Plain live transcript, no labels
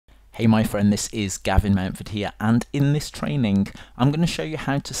Hey my friend, this is Gavin Mountford here, and in this training I'm going to show you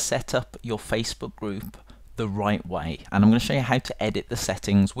how to set up your Facebook group the right way, and I'm going to show you how to edit the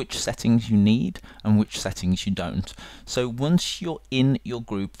settings, which settings you need and which settings you don't. So once you're in your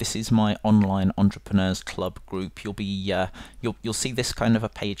group, this is my Online Entrepreneurs Club group, you'll see this kind of a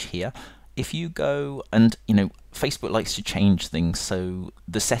page here. If you go and, Facebook likes to change things, so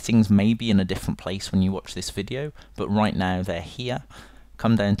the settings may be in a different place when you watch this video, but right now they're here.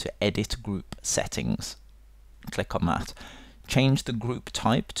 Come down to Edit Group Settings, click on that. Change the group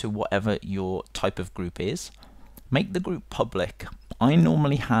type to whatever your type of group is. Make the group public. I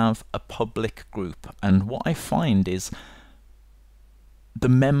normally have a public group, and what I find is the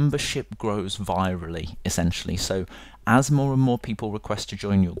membership grows virally, essentially. So as more and more people request to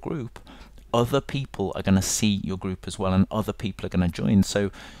join your group, other people are going to see your group as well, and other people are going to join.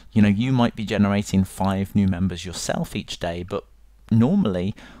 So, you might be generating 5 new members yourself each day, but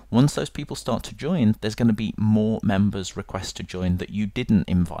normally, once those people start to join, there's going to be more members request to join that you didn't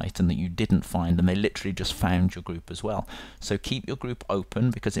invite and that you didn't find, and they literally just found your group as well. So keep your group open,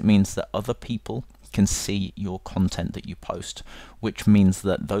 because it means that other people can see your content that you post, which means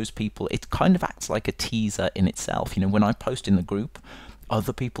that those people, it kind of acts like a teaser in itself. When I post in the group,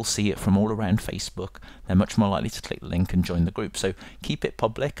 other people see it from all around Facebook. They're much more likely to click the link and join the group. So keep it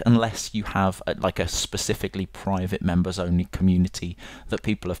public unless you have like a specifically private members only community that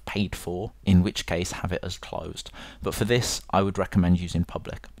people have paid for, in which case have it as closed. But for this, I would recommend using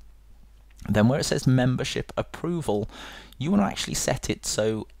public. Then where it says membership approval, you want to actually set it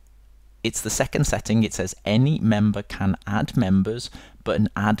so it's the second setting. It says any member can add members, but an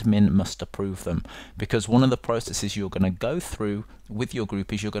admin must approve them, because one of the processes you're going to go through with your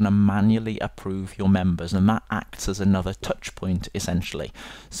group is you're going to manually approve your members, and that acts as another touch point essentially.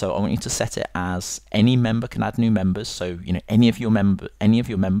 So I want you to set it as any member can add new members. So any of your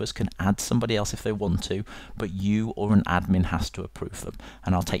members can add somebody else if they want to, but you or an admin has to approve them,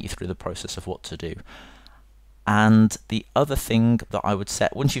 and I'll take you through the process of what to do. And the other thing that I would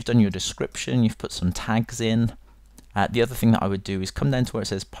set, once you've done your description, you've put some tags in, the other thing that I would do is come down to where it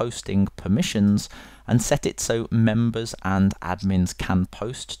says posting permissions and set it so members and admins can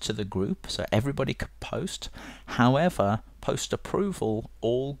post to the group, so everybody could post. However, post approval,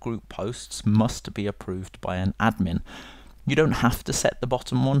 all group posts must be approved by an admin. You don't have to set the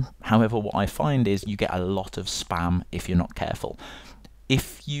bottom one. However, what I find is you get a lot of spam if you're not careful.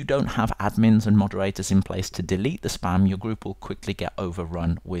 If you don't have admins and moderators in place to delete the spam, your group will quickly get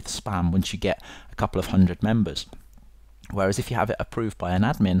overrun with spam once you get a couple of 100 members. Whereas if you have it approved by an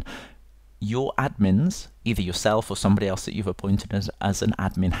admin, your admins, either yourself or somebody else that you've appointed as an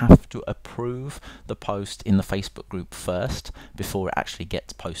admin, have to approve the post in the Facebook group first before it actually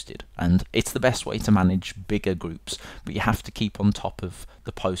gets posted. And it's the best way to manage bigger groups, but you have to keep on top of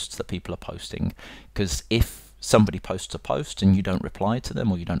the posts that people are posting, because if somebody posts a post and you don't reply to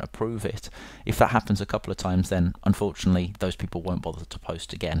them or you don't approve it, if that happens a couple of times, then unfortunately those people won't bother to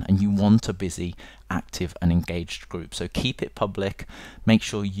post again, and you want a busy, active and engaged group. So keep it public, make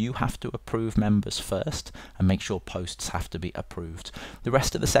sure you have to approve members first, and make sure posts have to be approved. The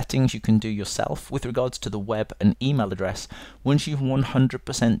rest of the settings you can do yourself. With regards to the web and email address, once you've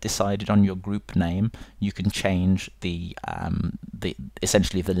 100% decided on your group name, you can change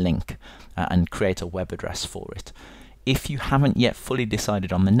essentially the link and create a web address for it. If you haven't yet fully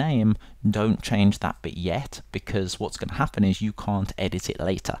decided on the name, don't change that bit yet, because what's going to happen is you can't edit it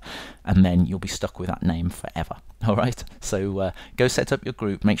later, and then you'll be stuck with that name forever. Alright, so go set up your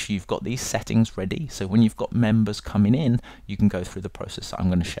group, make sure you've got these settings ready, so when you've got members coming in, you can go through the process that I'm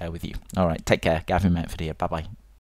going to share with you. Alright, take care, Gavin Mountford here, bye bye.